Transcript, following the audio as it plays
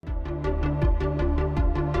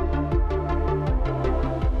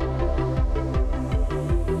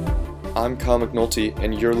I'm Kyle McNulty,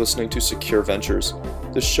 and you're listening to Secure Ventures,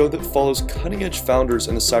 the show that follows cutting-edge founders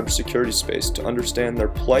in the cybersecurity space to understand their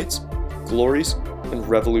plights, glories, and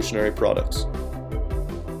revolutionary products.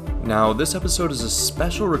 Now, this episode is a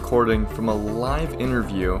special recording from a live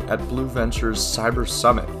interview at Blue Ventures Cyber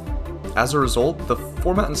Summit. As a result, the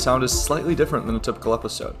format and sound is slightly different than a typical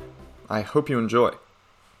episode. I hope you enjoy.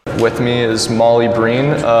 With me is Molly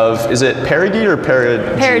Breen of, is it Perigee or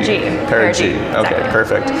Perigee? Perigee. Okay, exactly.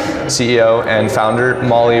 Perfect. CEO and founder.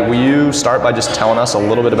 Molly, will you start by just telling us a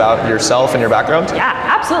little bit about yourself and your background? Yeah,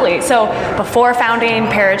 absolutely. So before founding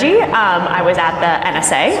Perigee, I was at the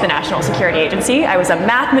NSA, the National Security Agency. I was a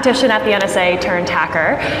mathematician at the NSA turned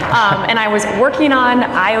hacker, and I was working on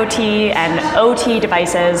IoT and OT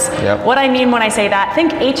devices. Yep. What I mean when I say that,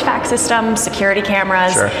 think HVAC systems, security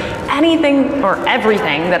cameras, Sure. anything or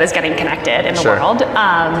everything that is getting connected in the Sure. world,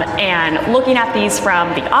 and looking at these from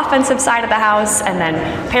the offensive side of the house, and then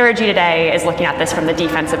Perigee today is looking at this from the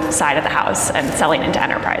defensive side of the house and selling into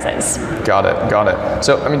enterprises. Got it.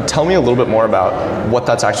 So, tell me a little bit more about what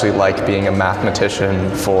that's actually like being a mathematician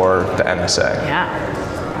for the NSA. Yeah.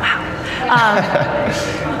 Wow.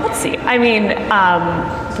 Let's see.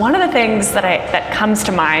 One of the things that comes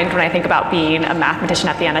to mind when I think about being a mathematician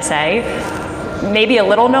at the NSA, maybe a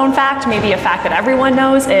little known fact, maybe a fact that everyone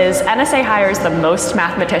knows, is NSA hires the most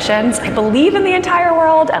mathematicians, I believe, in the entire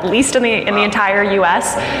world, at least in the entire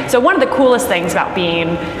US. So one of the coolest things about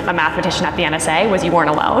being a mathematician at the NSA was you weren't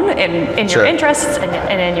alone in Sure. your interests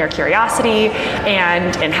and in your curiosity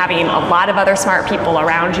and in having a lot of other smart people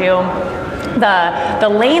around you. The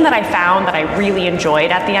lane that I found that I really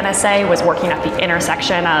enjoyed at the NSA was working at the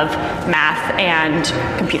intersection of math and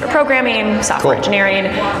computer programming, software Cool. engineering.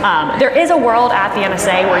 There is a world at the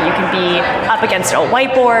NSA where you can be up against a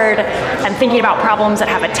whiteboard and thinking about problems that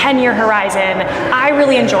have a 10-year horizon. I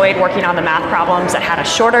really enjoyed working on the math problems that had a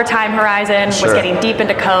shorter time horizon, Sure. was getting deep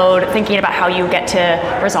into code, thinking about how you get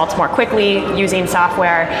to results more quickly using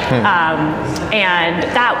software. And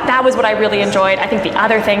that was what I really enjoyed. I think the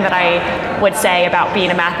other thing that I would say about being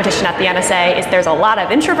a mathematician at the NSA is there's a lot of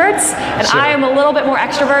introverts, and Sure. I am a little bit more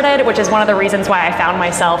extroverted, which is one of the reasons why I found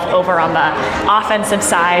myself over on the offensive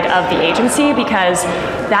side of the agency, because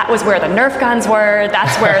that was where the Nerf guns were,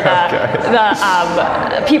 that's where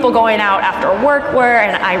the people going out after work were,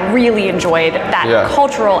 and I really enjoyed that Yeah.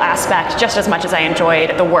 cultural aspect just as much as I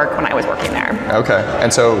enjoyed the work when I was working there. Okay,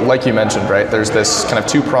 and so like you mentioned, right, there's this kind of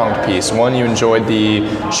two-pronged piece. One, you enjoyed the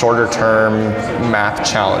shorter-term math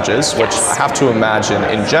challenges, which I have to imagine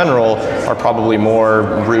in general are probably more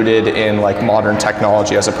rooted in like modern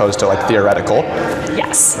technology as opposed to like theoretical.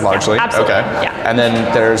 Yes. Largely? Yeah, absolutely. Okay. Yeah. And then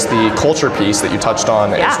there's the culture piece that you touched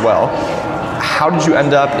on as well. How did you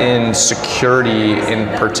end up in security in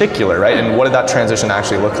particular, right? And what did that transition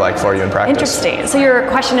actually look like for you in practice? Interesting. So your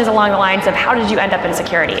question is along the lines of how did you end up in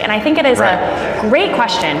security? And I think it is Right. a great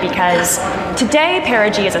question because today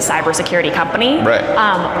Perigee is a cybersecurity company. Right.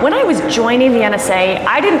 When I was joining the NSA,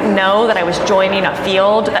 I didn't know that I was joining a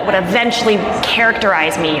field that would eventually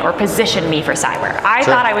characterize me or position me for cyber. I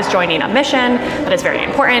Sure. thought I was joining a mission that is very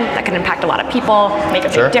important, that can impact a lot of people, make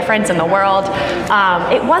a Sure. big difference in the world.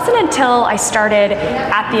 It wasn't until I started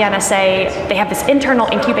at the NSA, they have this internal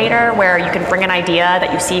incubator where you can bring an idea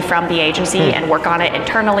that you see from the agency and work on it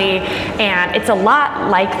internally. And it's a lot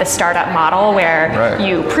like the startup model where Right.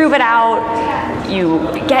 you prove it out, you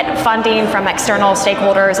get funding from external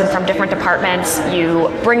stakeholders and from different departments,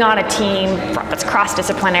 you bring on a team that's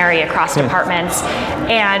cross-disciplinary across departments,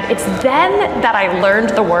 and it's then that I learned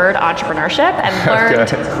the word entrepreneurship and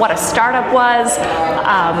learned Okay. what a startup was,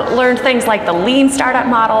 learned things like the lean startup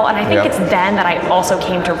model, and I think Yep. it's then that I also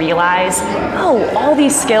came to realize, all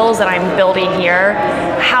these skills that I'm building here,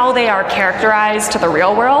 how they are characterized to the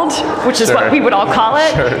real world, which is Sure. what we would all call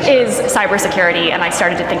it, Sure. is cybersecurity, and I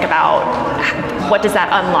started to think about what does that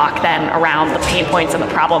unlock then around the pain points and the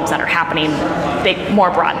problems that are happening more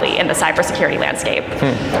broadly in the cybersecurity landscape.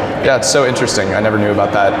 Yeah, it's so interesting. I never knew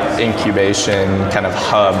about that incubation kind of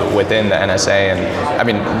hub within the NSA.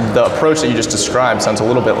 And the approach that you just described sounds a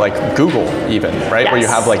little bit like Google even, right? Where you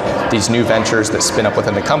Yes. have like these new ventures that spin up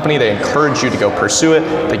within the company. They encourage you to go pursue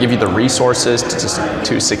it. They give you the resources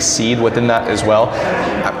to succeed within that as well.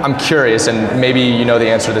 I'm curious, and maybe you know the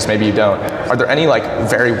answer to this, maybe you don't. Are there any like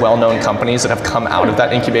very well-known companies that have come out of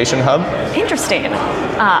that incubation hub? Interesting.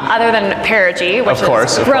 Other than Perigee, which Of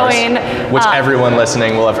is growing. Which everyone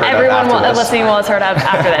listening will have heard of Everyone after this. listening will have heard of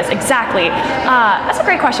after this. Exactly. That's a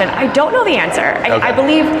great question. I don't know the answer. Okay. I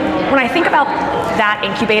believe when I think about that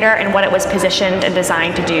incubator and what it was positioned and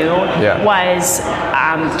designed to do Yeah. was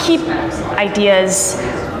keep ideas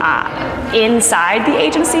inside the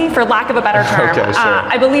agency, for lack of a better term. Okay, sure.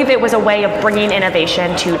 I believe it was a way of bringing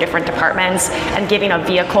innovation to different departments and giving a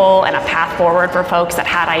vehicle and a path forward for folks that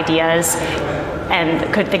had ideas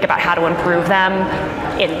and could think about how to improve them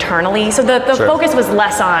internally. So the Sure. focus was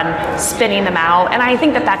less on spinning them out, and I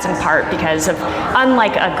think that that's in part because of,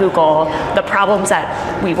 unlike a Google, the problems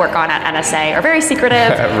that we work on at NSA are very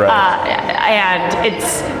secretive, Right. and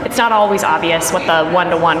it's not always obvious what the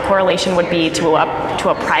one-to-one correlation would be to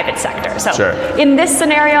a private sector. So Sure. in this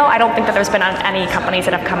scenario, I don't think that there's been any companies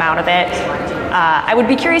that have come out of it. I would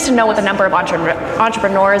be curious to know what the number of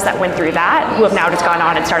entrepreneurs that went through that, who have now just gone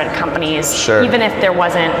on and started companies, Sure. even if it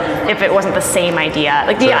wasn't the same idea.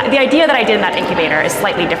 Like the idea that I did in that incubator is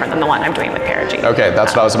slightly different than the one I'm doing with Perigee. Okay,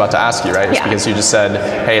 that's what I was about to ask you, right? It's Yeah. because you just said,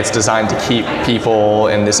 hey, it's designed to keep people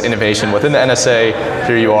in this innovation within the NSA.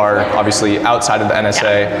 Here you are, obviously outside of the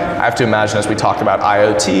NSA. I have to imagine as we talk about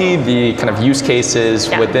IoT, the kind of use cases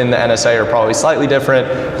within the NSA are probably slightly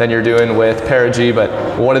different than you're doing with Perigee, but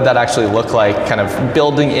what did that actually look like, kind of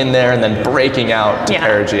building in there and then breaking out to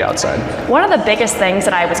Perigee outside? One of the biggest things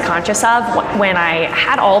that I was conscious of when I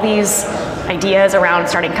had all these ideas around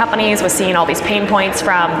starting companies, was seeing all these pain points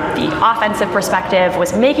from the offensive perspective,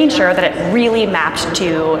 was making sure that it really mapped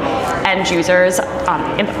to end users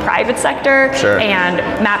in the private sector, Sure. and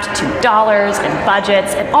mapped to dollars and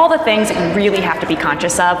budgets and all the things that you really have to be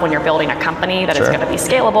conscious of when you're building a company that is going to be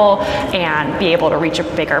scalable and be able to reach a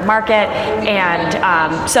bigger market.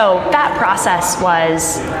 And so that process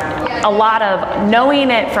was a lot of knowing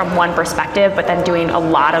it from one perspective, but then doing a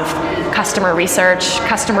lot of customer research.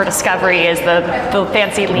 Customer discovery is the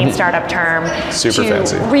fancy lean startup term. Super to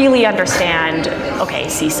fancy. really understand, okay,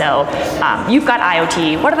 CISO, you've got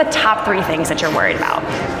IoT. What are the top 3 things that you're worried about?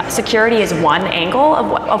 Security is one angle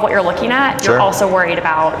of what you're looking at. Sure. You're also worried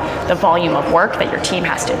about the volume of work that your team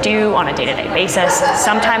has to do on a day-to-day basis.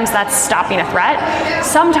 Sometimes that's stopping a threat.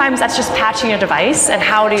 Sometimes that's just patching a device. And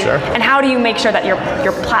how do you make sure that your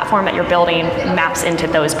platform that you're building maps into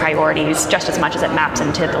those priorities just as much as it maps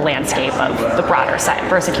into the landscape of the broader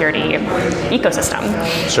cybersecurity ecosystem?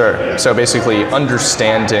 Sure. So basically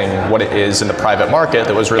understanding what it is in the private market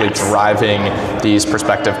that was really driving these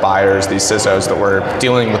prospective buyers, these CISOs that were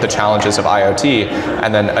dealing with the challenges of IoT,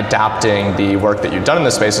 and then adapting the work that you've done in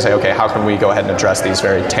this space to say, okay, how can we go ahead and address these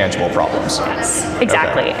very tangible problems? Yes,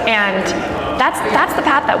 exactly. Okay. And that's the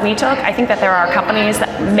path that we took. I think that there are companies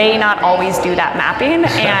that may not always do that mapping,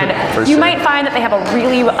 and you might find that they have a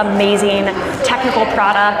really amazing technical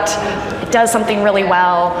product. It does something really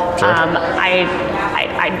well. Sure.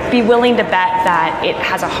 I'd be willing to bet that it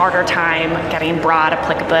has a harder time getting broad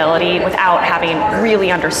applicability without having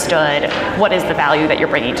really understood what is the value that you're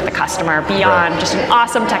bringing to the customer beyond just an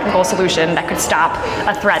awesome technical solution that could stop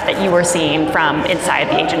a threat that you were seeing from inside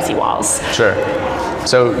the agency walls. Sure.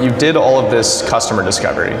 So you did all of this customer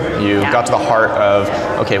discovery. You got to the heart of,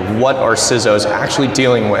 okay, what are CISOs actually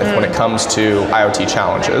dealing with when it comes to IoT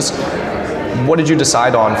challenges? What did you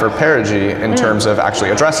decide on for Perigee in terms of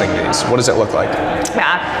actually addressing these? What does it look like?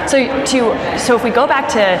 Yeah. So if we go back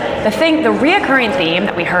to the reoccurring theme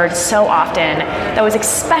that we heard so often, that was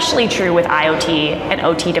especially true with IoT and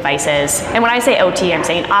OT devices. And when I say OT, I'm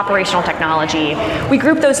saying operational technology. We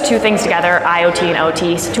group those two things together, IoT and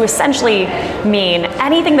OT, to essentially mean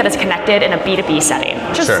anything that is connected in a B2B setting.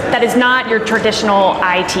 Just that is not your traditional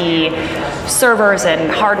IT servers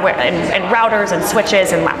and hardware and routers and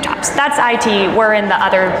switches and laptops. That's IT. We're in the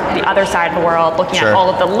other side of the world, looking at all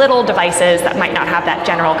of the little devices that might not have that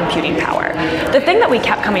general computing power. The thing that we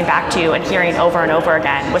kept coming back to and hearing over and over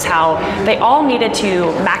again was how they all needed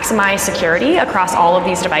to maximize security across all of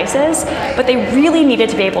these devices, but they really needed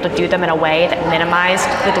to be able to do them in a way that minimized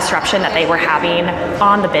the disruption that they were having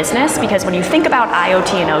on the business. Because when you think about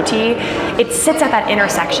IoT and OT, it sits at that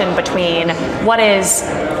intersection between what is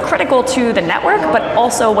critical to the network, but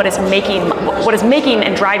also what is making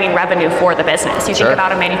and driving revenue for the business. You think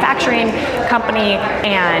about a manufacturing company,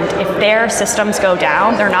 and if their systems go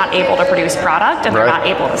down, they're not able to produce product, and they're not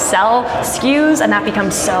able to sell SKUs, and that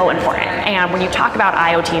becomes so important. And when you talk about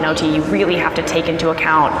IoT and OT, you really have to take into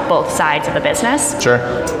account both sides of the business. Sure.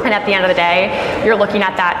 And at the end of the day, you're looking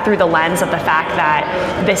at that through the lens of the fact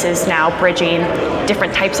that this is now bridging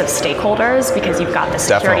different types of stakeholders, because you've got the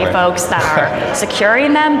security folks that are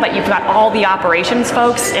securing them, but you've got all the operations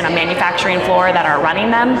folks in a manufacturing floor that are running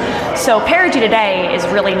them. So Perigee today is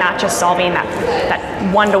really not just solving that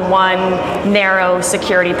one-to-one narrow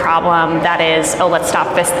security problem that is, oh, let's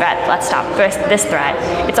stop this threat, let's stop this threat.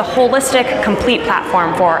 It's a holistic, complete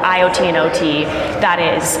platform for IoT and OT that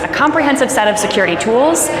is a comprehensive set of security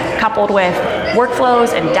tools coupled with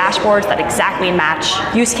workflows and dashboards that exactly match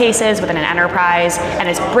use cases within an enterprise, and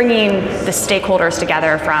is bringing the stakeholders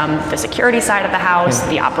together from the security side of the house,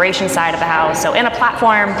 the operations side of the house. So in a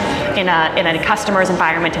platform, in a customer's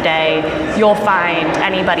environment today, you'll find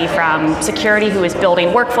anybody from security who is building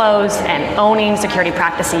workflows and owning security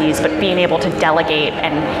practices, but being able to delegate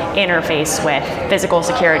and interface with physical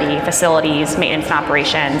security, facilities, maintenance and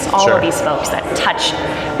operations, all of these folks that touch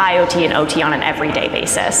IoT and OT on an everyday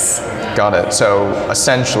basis. Got it. So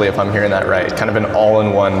essentially, if I'm hearing that right, kind of an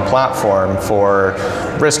all-in-one platform for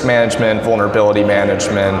risk management, vulnerability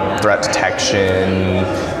management, threat detection,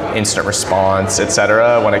 incident response, et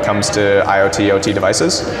cetera, when it comes to IoT, OT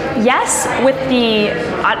devices? Yes, with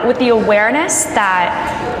the awareness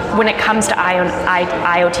that when it comes to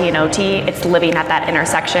IoT and OT, it's living at that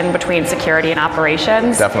intersection between security and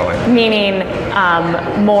operations. Definitely. Meaning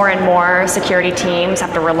more and more security teams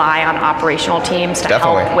have to rely on operational teams to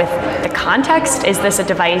help with the context. Is this a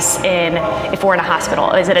device if we're in a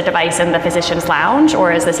hospital, is it a device in the physician's lounge,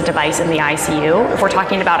 or is this a device in the ICU? If we're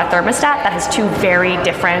talking about a thermostat, that has two very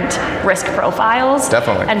different risk profiles.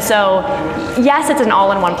 Definitely. And so, yes, it's an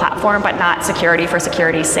all-in-one platform, but not security for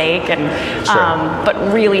security's sake. And but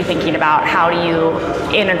really thinking about how do you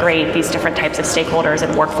integrate these different types of stakeholders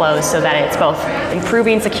and workflows so that it's both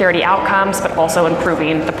improving security outcomes, but also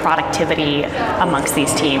improving the productivity amongst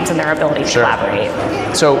these teams and their ability to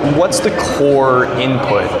collaborate. So, what's the core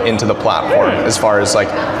input into the platform as far as like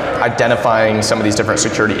identifying some of these different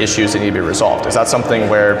security issues that need to be resolved? Is that something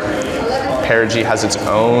where Perigee has its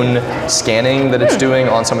own scanning that it's doing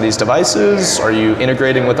on some of these devices? Are you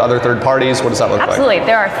integrating with other third parties? What does that look Absolutely. like?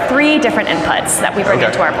 There are 3 different inputs that we bring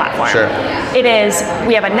into our platform.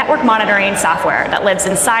 We have a network monitoring software that lives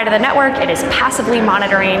inside of the network. It is passively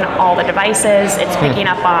monitoring all the devices. It's picking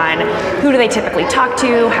up on who do they typically talk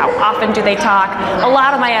to, how often do they talk. A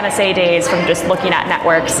lot of my NSA days from just looking at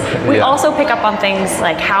networks. We also pick up on things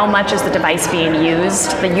like how much is the device being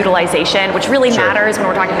used, the utilization, which really matters when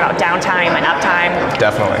we're talking about downtime and uptime.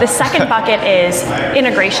 Definitely. The second bucket is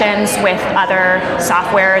integrations with other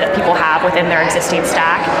software that people have within their existing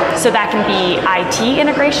stack. So that can be IT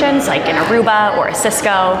integrations like an Aruba or a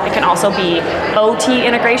Cisco. It can also be OT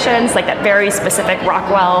integrations like that very specific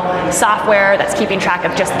Rockwell software that's keeping track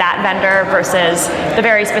of just that vendor versus the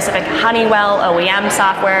very specific Honeywell OEM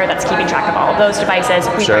software that's keeping track of all of those devices.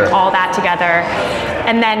 We bring all that together.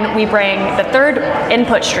 And then we bring the third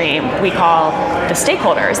input stream we call the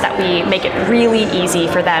stakeholders, that we make it really easy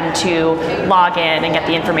for them to log in and get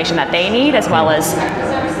the information that they need, as well as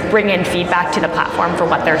bring in feedback to the platform for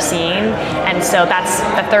what they're seeing. And so that's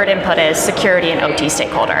the third input is security and OT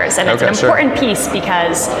stakeholders. And it's an important piece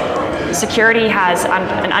because security has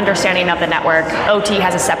an understanding of the network. OT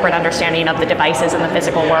has a separate understanding of the devices in the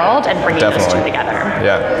physical world, and bringing those two together.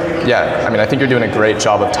 Yeah. I mean, I think you're doing a great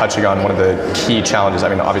job of touching on one of the key challenges. I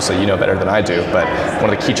mean, obviously you know better than I do, but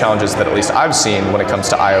one of the key challenges that at least I've seen when it comes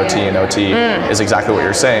to IoT and OT is exactly what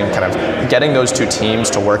you're saying, kind of getting those two teams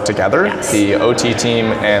to work together, the OT team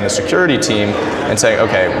and the security team, and saying,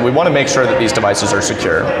 okay, we want to make sure that these devices are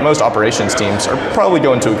secure. Most operations teams are probably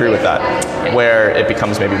going to agree with that. Where it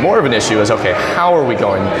becomes maybe more of an issue is, okay, how are we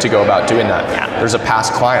going to go about doing that? There's a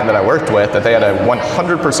past client that I worked with that they had a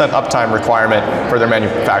 100% uptime requirement for their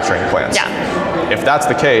manufacturing plants. If that's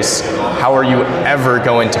the case, how are you ever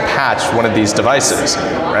going to patch one of these devices,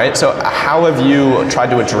 right? So how have you tried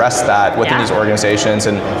to address that within these organizations,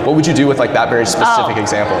 and what would you do with like that very specific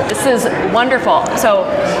example? This is wonderful. So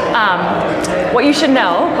what you should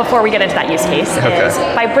know before we get into that use case is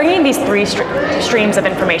by bringing these 3 streams of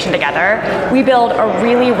information together, we build a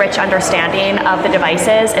really rich understanding of the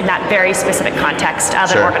devices in that very specific context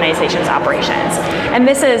of an organization's operations. And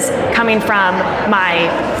this is coming from my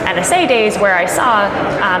NSA days, where I saw,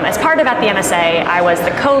 as part of at the NSA, I was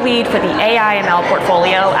the co-lead for the AI/ML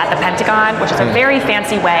portfolio at the Pentagon, which is a very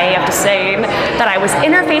fancy way of just saying that I was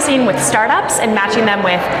interfacing with startups and matching them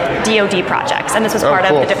with DoD projects. And this was part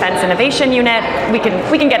of the Defense Innovation Unit. We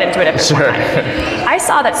can get into it if there's more time. I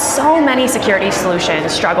saw that so many security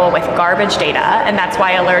solutions struggle with garbage data, and that's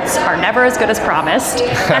why alerts are never as good as promised.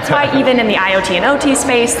 That's why even in the IoT and OT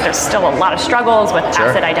space, there's still a lot of struggles with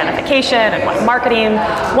asset identification and what marketing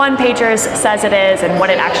one-pagers says it it is and what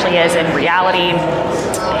it actually is in reality.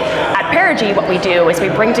 At Perigee, what we do is we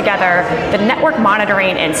bring together the network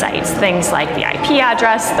monitoring insights, things like the IP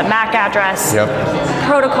address, the MAC address,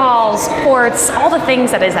 protocols, ports, all the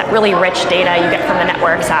things that is that really rich data you get from the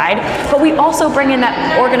network side. But we also bring in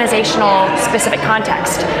that organizational specific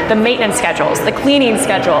context, the maintenance schedules, the cleaning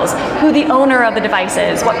schedules, who the owner of the device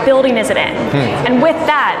is, what building is it in. And with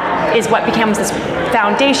that is what becomes this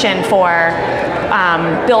foundation for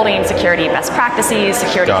building security best practices,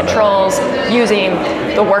 security controls, using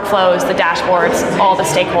the workflows, the dashboards, all the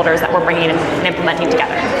stakeholders that we're bringing and implementing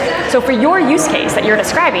together. So for your use case that you're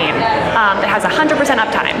describing that has 100%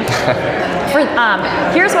 uptime,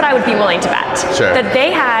 here's what I would be willing to bet. That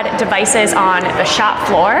they had devices on the shop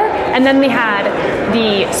floor, and then they had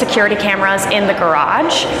the security cameras in the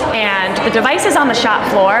garage, and the devices on the shop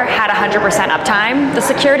floor had 100% uptime. The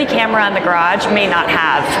security camera in the garage may not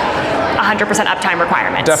have 100% uptime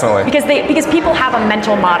requirements. Definitely. Because people have a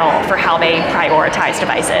mental model for how they prioritize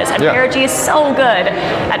devices. And Perigee is so good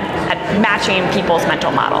at matching people's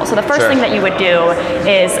mental model. So the first thing that you would do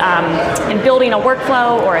is in building a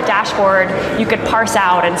workflow or a dashboard, you could parse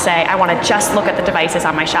out and say, I want to just look at the devices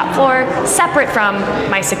on my shop floor, separate from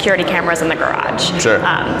my security cameras in the garage.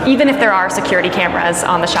 Even if there are security cameras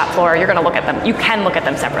on the shop floor, you're going to look at them. You can look at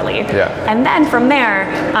them separately. And then from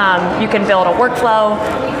there, you can build a workflow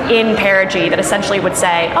in Perigee that essentially would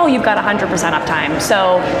say, oh, you've got 100% uptime.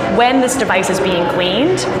 So when this device is being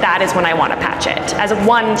cleaned, that is when I want to patch it. As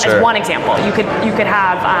one example, you could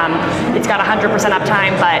have it's got 100%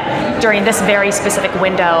 uptime, but during this very specific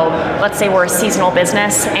window, let's say we're a seasonal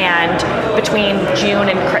business, and between June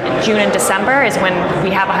and December is when we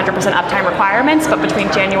have 100% uptime requirements, but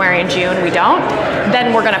between January and June we don't.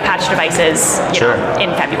 Then we're going to patch devices, in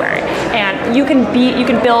February. And you can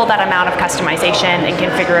build that amount of customization and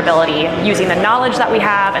configurability using the knowledge that we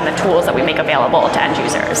have and the tools that we make available to end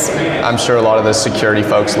users. I'm sure a lot of the security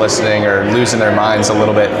folks listening are losing their minds a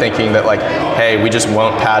little bit, thinking that like, hey, we just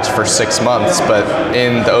won't patch for 6 months. But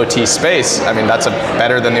in the OT space, I mean, that's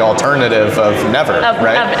better than the alternative of never,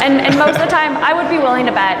 right? And most of the time, I would be willing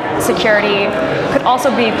to bet security could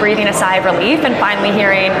also be breathing a sigh of relief and finally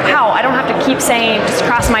hearing, wow, I don't have to keep saying, just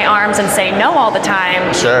cross my arms and say no all the time.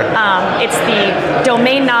 It's the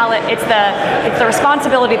domain knowledge, it's the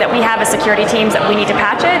responsibility that we have as security teams that we need to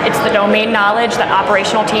patch it. It's the domain knowledge that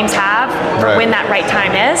operational teams have for when that right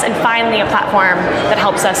time is, and finally a platform that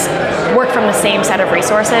helps us work from the same set of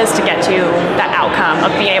resources to get to that outcome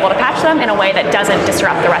of being able to patch them in a way that doesn't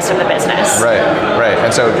disrupt the rest of the business. Right.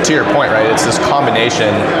 And so to your point, right, it's this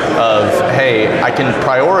combination of, hey, I can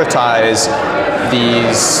prioritize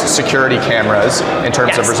these security cameras in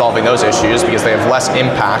terms of resolving those issues because they have less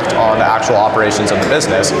impact on the actual operations of the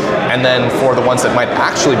business. And then for the ones that might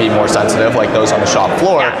actually be more sensitive, like those on the shop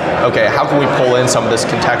floor, okay, how can we pull in some of this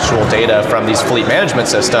contextual data from these fleet management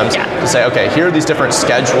systems to say, okay, here are these different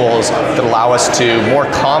schedules that allow us to more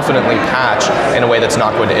confidently patch in a way that's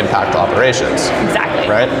not going to impact operations. Exactly.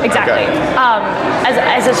 Right? Exactly.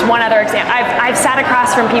 As just one other example, I've sat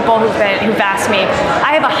across from people who've asked me,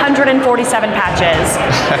 I have 147 patches.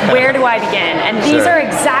 Where do I begin? And these are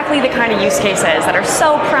exactly the kind of use cases that are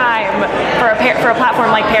so prime for a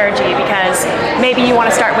platform like Perigee, because maybe you want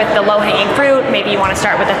to start with the low-hanging fruit, maybe you want to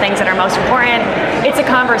start with the things that are most important. It's a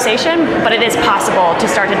conversation, but it is possible to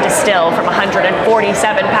start to distill from 147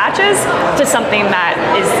 patches to something that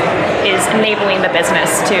is enabling the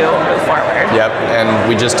business to move forward. Yep, and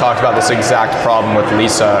we just talked about this exact problem with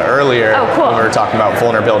Lisa earlier when we were talking about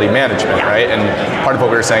vulnerability management, right? And part of what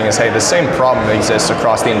we were saying is, hey, the same problem exists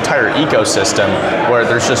across the entire ecosystem, where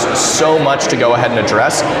there's just so much to go ahead and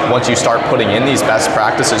address once you start putting in these best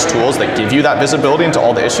practices tools that give you that visibility into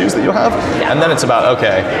all the issues that you have. And then it's about,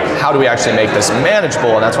 okay, how do we actually make this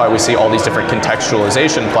manageable? And that's why we see all these different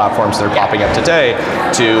contextualization platforms that are popping up today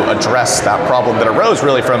to address that problem that arose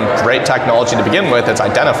really from great technology to begin with. It's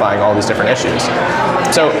identifying all these different issues.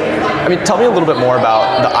 So, I mean, tell me a little bit more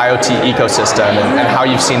about the IoT ecosystem and how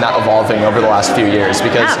you've seen that evolving over the last few years.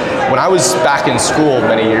 Because when I was back in school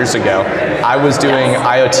many years ago, I was doing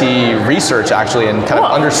IoT research actually and kind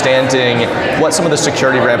of understanding what some of the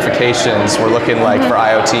security ramifications were looking like for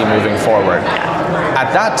IoT moving forward.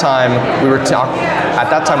 At that time, we were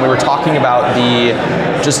talking about the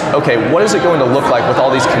just, okay, what is it going to look like with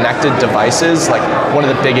all these connected devices? Like one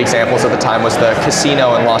of the big examples at the time was the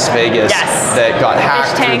casino in Las Vegas that got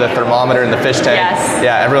hacked through the thermometer in the fish tank. Yes.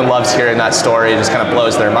 Yeah, everyone loves hearing that story. It just kind of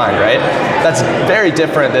blows their mind, right? That's very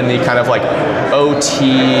different than the kind of like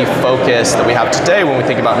OT focus that we have today when we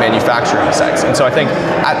think about manufacturing sex. And so I think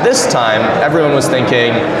at this time, everyone was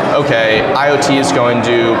thinking, okay, IoT is going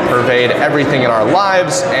to pervade everything in our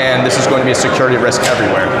lives, and this is going to be a security risk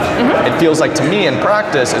everywhere. It feels like to me in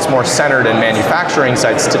practice, it's more centered in manufacturing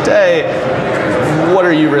sites today. What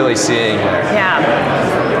are you really seeing there? Yeah.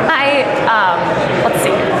 Let's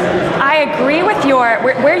see. I agree with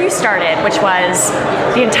where you started, which was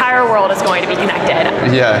the entire world is going to be connected.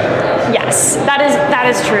 Yeah. Yes, that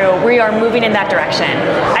is true. We are moving in that direction.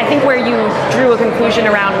 I think where you drew a conclusion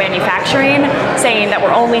around manufacturing, saying that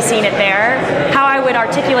we're only seeing it there, how I would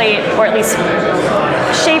articulate, or at least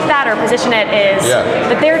shape that or position it, is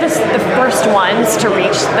that they're just the first ones to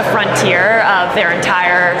reach the frontier of their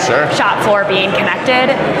entire shop floor being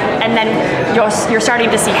connected, and then you're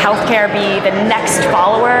starting to see healthcare be the next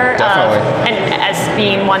follower, and as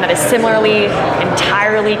being one that is similarly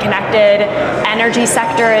entirely connected. Energy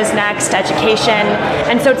sector is next, education,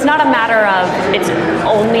 and so it's not a matter of it's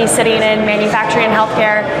only sitting in manufacturing and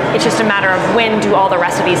healthcare. It's just a matter of when do all the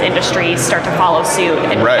rest of these industries start to follow suit,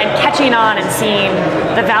 and catching on and seeing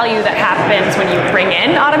the value that happens when you bring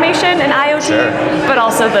in automation and IoT, but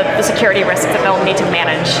also the security risks that they'll need to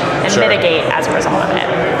manage and mitigate as a result of it.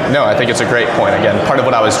 No, I think it's a great point. Again, part of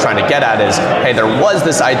what I was trying to get at is, hey, there was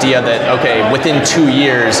this idea that, okay, within 2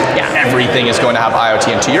 years, everything is going to have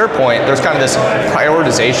IoT. And to your point, there's kind of this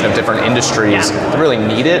prioritization of different industries that really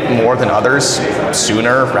need it more than others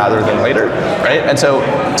sooner rather than later, right? And so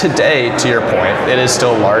today, to your point, it is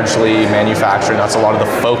still largely manufacturing. That's a lot of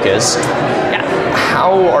the focus.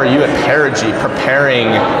 How are you at Perigee preparing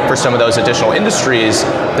for some of those additional industries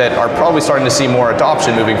that are probably starting to see more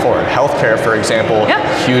adoption moving forward? Healthcare, for example,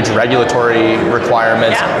 huge regulatory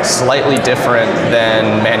requirements, slightly different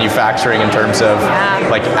than manufacturing in terms of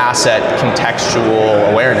like asset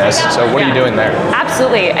contextual awareness. So what are you doing there?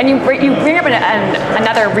 Absolutely, and you bring up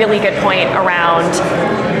another really good point around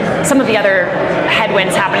some of the other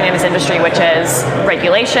headwinds happening in this industry, which is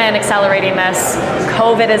regulation accelerating this,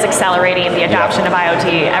 COVID is accelerating the adoption of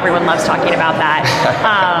IoT. Everyone loves talking about that.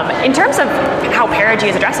 In terms of how Perigee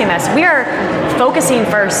is addressing this, we are focusing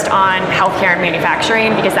first on healthcare and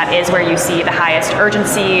manufacturing because that is where you see the highest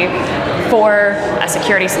urgency for a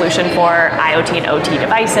security solution for IoT and OT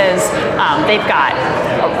devices. They've got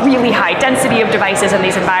a really high density of devices in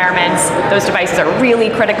these environments. Those devices are really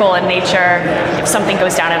critical in nature. If something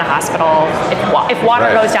goes down in a hospital, if water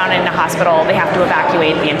goes down in a hospital, they have to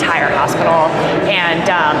evacuate the entire hospital. And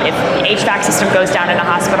if the HVAC system goes down in a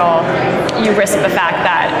hospital, you risk the fact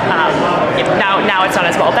that now it's not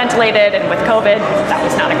as well ventilated, and with COVID, that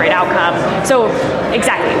was not a great outcome. So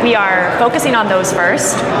exactly, we are focusing on those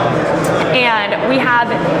first. And we have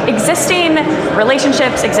existing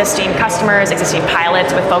relationships, existing customers, existing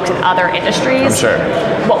pilots with folks in other industries. I'm sure.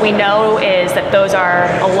 What we know is that those are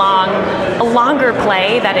a longer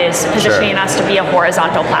play that is positioning us to be a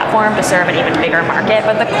horizontal platform to serve an even bigger market.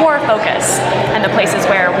 But the core focus and the places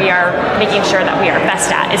where we are making sure that we are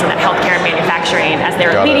best at is in that healthcare and manufacturing, as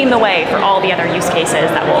they're leading the way for all the other use cases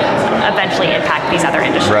that will eventually impact these other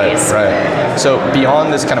industries. Right. So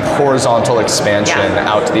beyond this kind of horizontal expansion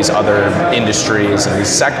out to these other industries and these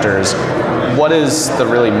sectors, what does the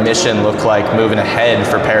really mission look like moving ahead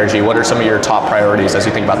for Perigee? What are some of your top priorities as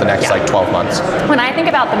you think about the next 12 months? When I think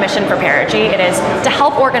about the mission for Perigee, it is to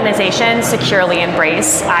help organizations securely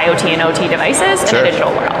embrace IoT and OT devices in a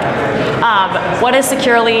digital world. What does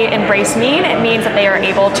securely embrace mean? It means that they are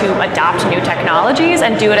able to adopt new technologies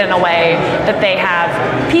and do it in a way that they have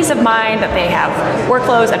peace of mind, that they have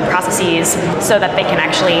workflows and processes so that they can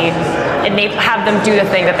actually have them do the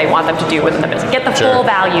thing that they want them to do within the business. Get the full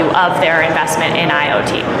value of their investment in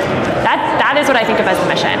IoT. That is what I think of as the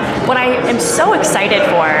mission. What I am so excited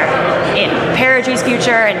for in Perigee's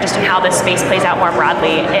future and just in how this space plays out more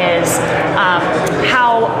broadly is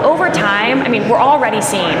how over time, I mean, we're already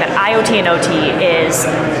seeing that IoT and OT is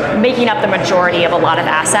making up the majority of a lot of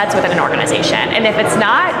assets within an organization. And if it's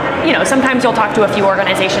not, sometimes you'll talk to a few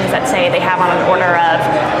organizations that say they have on an order of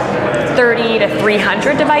 30 to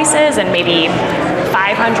 300 devices and maybe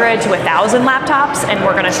 500 to 1,000 laptops, and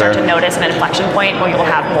we're going to start to notice an inflection point where you'll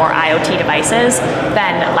have more IoT devices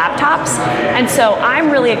than laptops. And so I'm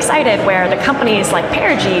really excited where the company companies like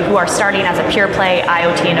Perigee who are starting as a pure play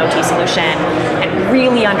IoT and OT solution and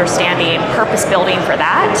really understanding purpose building for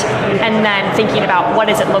that, and then thinking about what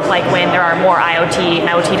does it look like when there are more IoT and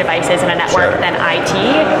OT devices in a network than IT,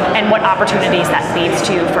 and what opportunities that leads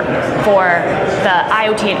to for the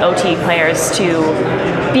IoT and OT players to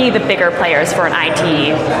be the bigger players for an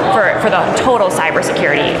IT, for the total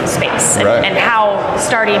cybersecurity space, and how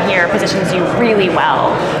starting here positions you really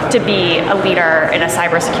well to be a leader in a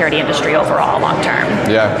cybersecurity industry overall long term.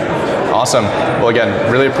 Yeah, awesome. Well, again,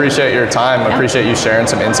 really appreciate your time. Appreciate you sharing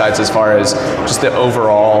some insights as far as just the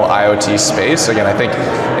overall IoT space. Again, I think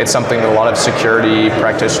it's something that a lot of security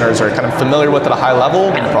practitioners are kind of familiar with at a high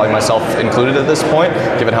level, probably myself included at this point,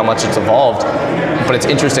 given how much it's evolved. But it's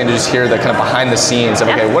interesting to just hear the kind of behind the scenes of,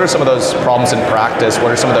 okay, what are some of those problems in practice?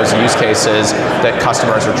 What are some of those use cases that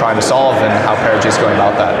customers are trying to solve, and how Perigee is going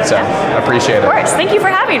about that? So I appreciate it. Of course. Thank you for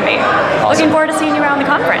having me. Awesome. Looking forward to seeing you around the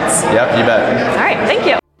conference. Yep, you bet. All right, thank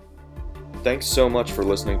you. Thanks so much for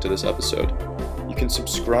listening to this episode. You can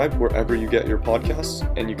subscribe wherever you get your podcasts,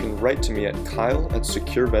 and you can write to me at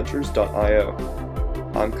kyle@secureventures.io.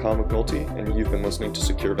 I'm Kyle McNulty, and you've been listening to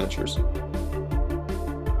Secure Ventures.